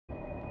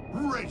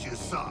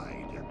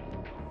Regicide.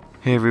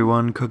 Hey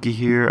everyone, Cookie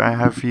here. I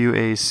have for you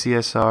a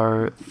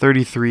CSR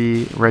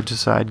 33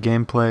 Regicide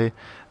gameplay.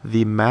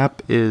 The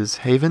map is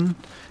Haven,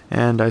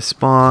 and I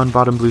spawn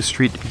bottom blue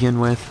street to begin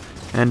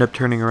with, end up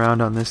turning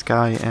around on this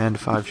guy and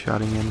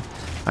 5-shotting him.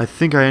 I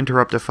think I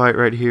interrupt a fight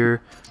right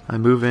here. I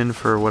move in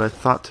for what I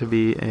thought to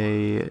be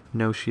a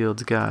no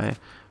shields guy,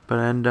 but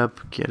I end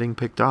up getting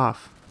picked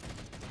off.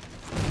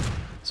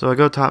 So I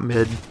go top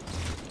mid.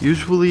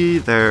 Usually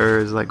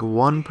there's like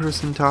one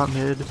person top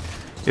mid.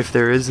 If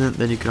there isn't,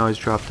 then you can always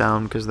drop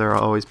down because there are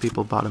always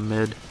people bottom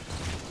mid.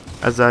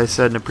 As I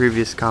said in a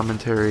previous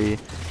commentary,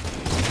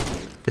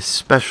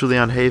 especially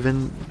on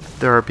Haven,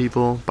 there are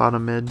people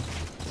bottom mid.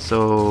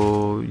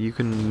 So you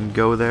can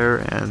go there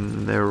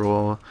and there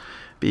will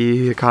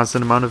be a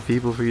constant amount of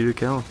people for you to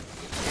kill.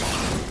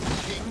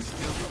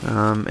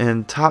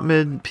 And top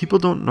mid, people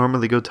don't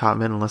normally go top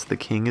mid unless the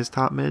king is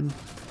top mid.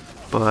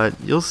 But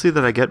you'll see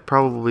that I get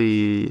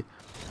probably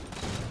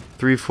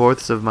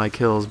 3/4 of my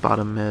kills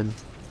bottom mid.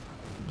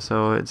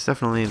 So it's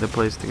definitely the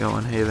place to go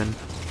on Haven.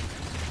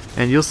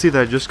 And you'll see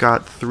that I just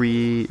got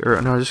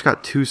I just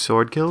got 2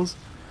 sword kills.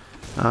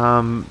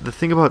 The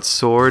thing about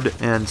sword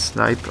and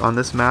snipe on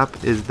this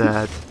map is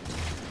that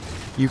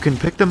you can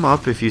pick them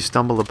up if you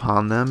stumble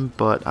upon them,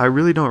 but I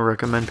really don't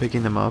recommend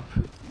picking them up,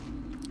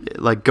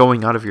 like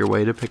going out of your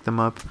way to pick them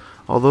up.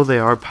 Although they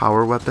are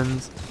power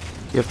weapons,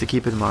 you have to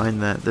keep in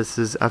mind that this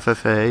is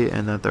FFA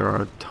and that there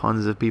are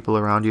tons of people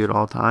around you at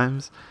all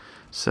times.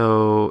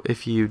 So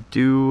if you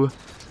do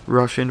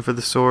rush in for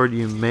the sword,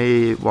 you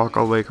may walk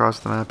all the way across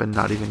the map and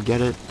not even get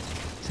it.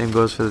 Same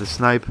goes for the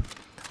snipe.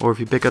 Or if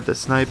you pick up the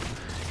snipe,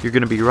 you're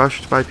going to be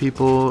rushed by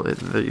people,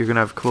 you're going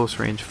to have close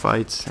range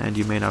fights, and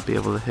you may not be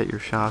able to hit your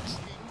shots.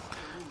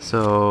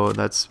 So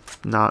that's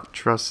not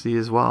trusty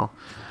as well.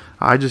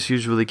 I just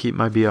usually keep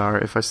my BR.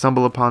 If I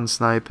stumble upon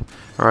snipe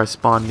or I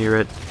spawn near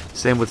it,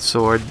 same with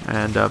sword, I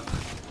end up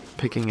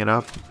picking it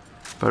up.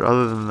 But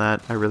other than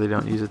that, I really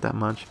don't use it that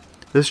much.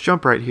 This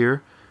jump right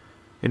here,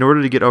 in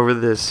order to get over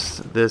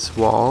this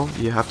wall,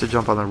 you have to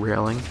jump on the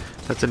railing.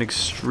 That's an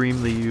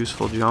extremely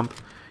useful jump.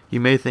 You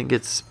may think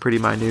it's pretty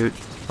minute,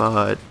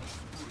 but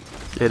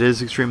it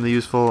is extremely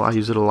useful. I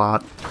use it a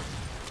lot.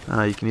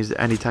 You can use it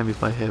anytime you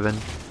play Haven.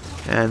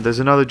 And there's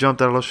another jump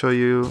that I'll show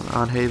you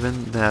on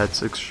Haven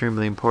that's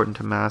extremely important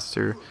to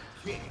master.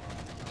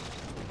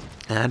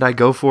 And I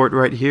go for it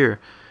right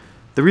here.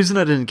 The reason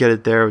I didn't get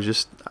it there was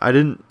just I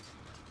didn't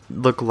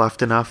look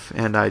left enough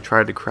and I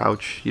tried to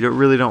crouch. You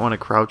really don't want to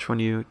crouch when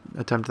you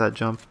attempt that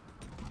jump.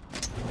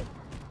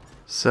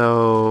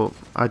 So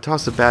I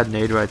tossed a bad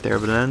nade right there,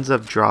 but it ends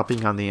up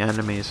dropping on the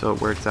enemy, so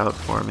it works out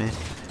for me.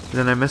 And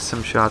then I missed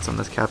some shots on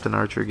this Captain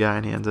Archer guy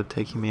and he ends up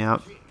taking me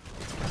out.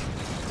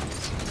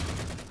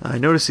 I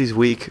notice he's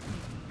weak.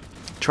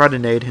 Try to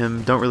nade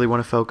him. Don't really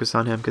want to focus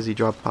on him because he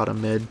dropped bottom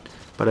mid.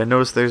 But I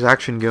notice there's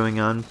action going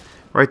on.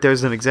 Right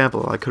there's an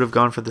example. I could have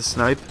gone for the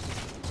snipe,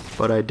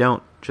 but I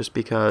don't, just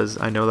because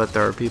I know that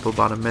there are people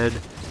bottom mid,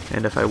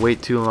 and if I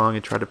wait too long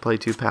and try to play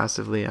too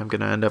passively, I'm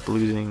gonna end up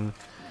losing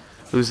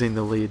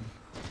the lead.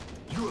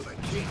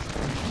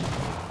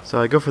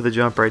 So I go for the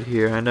jump right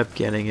here, I end up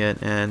getting it,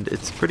 and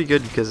it's pretty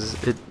good because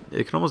it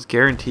can almost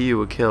guarantee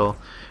you a kill.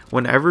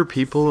 Whenever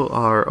people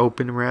are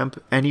open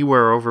ramp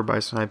anywhere over by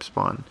snipe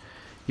spawn,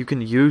 you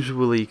can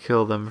usually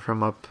kill them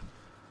from up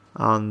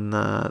on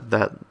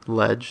that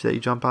ledge that you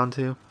jump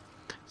onto.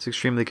 It's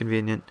extremely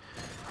convenient.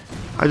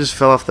 I just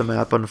fell off the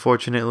map,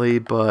 unfortunately,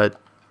 but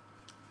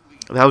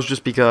that was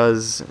just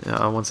because,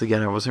 once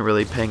again, I wasn't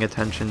really paying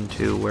attention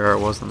to where I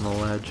was on the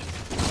ledge.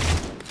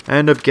 I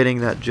ended up getting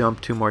that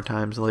jump 2 more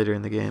times later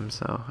in the game,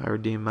 so I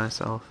redeemed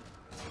myself.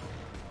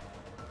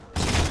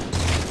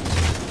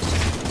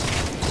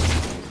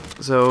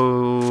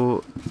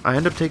 So I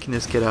end up taking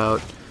this kid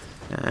out,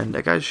 and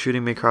that guy's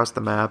shooting me across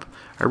the map.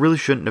 I really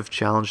shouldn't have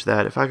challenged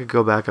that. If I could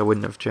go back, I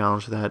wouldn't have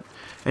challenged that.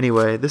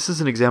 Anyway, this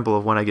is an example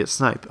of when I get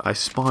sniped. I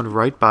spawn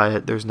right by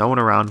it, there's no one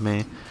around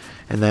me,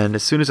 and then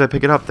as soon as I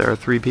pick it up, there are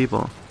 3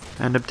 people.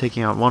 I end up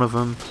taking out one of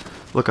them,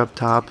 look up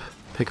top,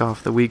 pick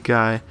off the weak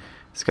guy.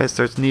 This guy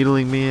starts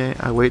needling me,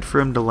 I wait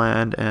for him to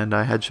land, and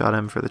I headshot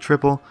him for the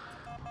triple.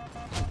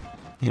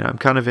 You know, I'm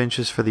kind of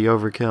anxious for the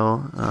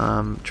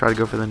overkill. Try to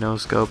go for the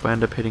no-scope. I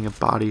end up hitting a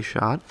body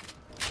shot.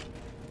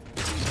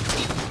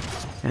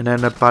 And I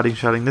end up body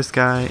shotting this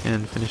guy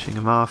and finishing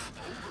him off.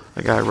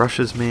 The guy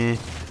rushes me,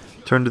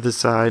 turn to the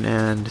side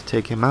and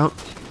take him out.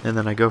 And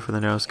then I go for the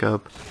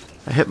no-scope.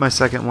 I hit my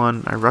second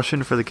one. I rush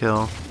in for the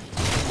kill.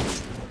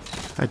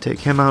 I take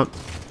him out.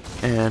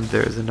 And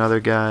there's another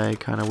guy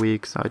kind of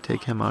weak, so I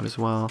take him out as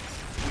well.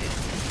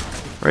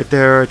 Right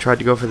there, I tried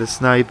to go for the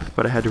snipe,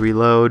 but I had to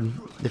reload.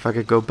 If I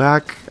could go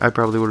back, I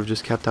probably would have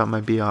just kept out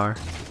my BR.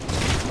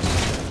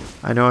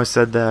 I know I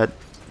said that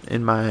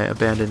in my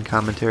abandoned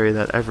commentary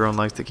that everyone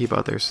likes to keep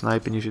out their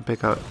snipe and you should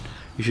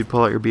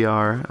pull out your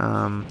BR.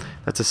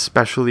 That's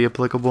especially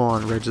applicable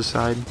on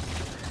Regicide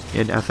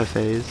in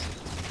FFAs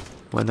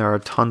when there are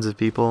tons of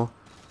people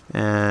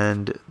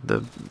and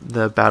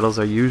the battles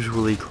are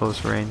usually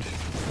close range.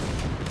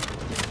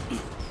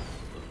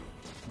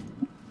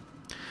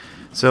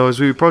 So as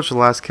we approach the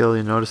last kill,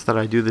 you notice that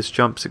I do this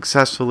jump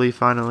successfully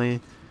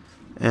finally,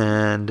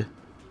 and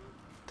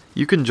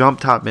you can jump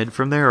top mid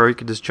from there, or you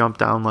can just jump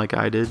down like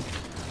I did.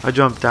 I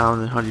jumped down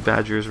and Honey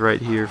Badger is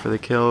right here for the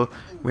kill.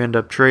 We end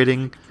up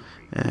trading,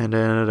 and I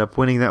ended up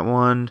winning that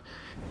one.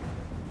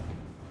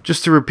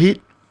 Just to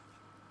repeat,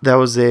 that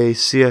was a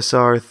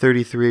CSR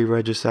 33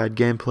 Regicide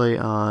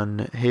gameplay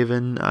on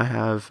Haven. I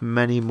have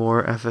many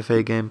more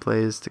FFA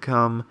gameplays to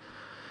come,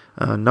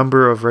 a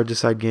number of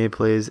Regicide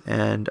gameplays,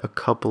 and a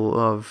couple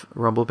of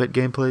Rumble Pit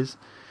gameplays.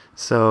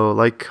 So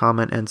like,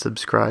 comment, and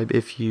subscribe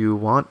if you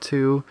want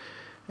to.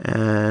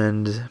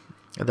 And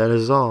that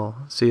is all.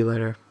 See you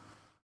later.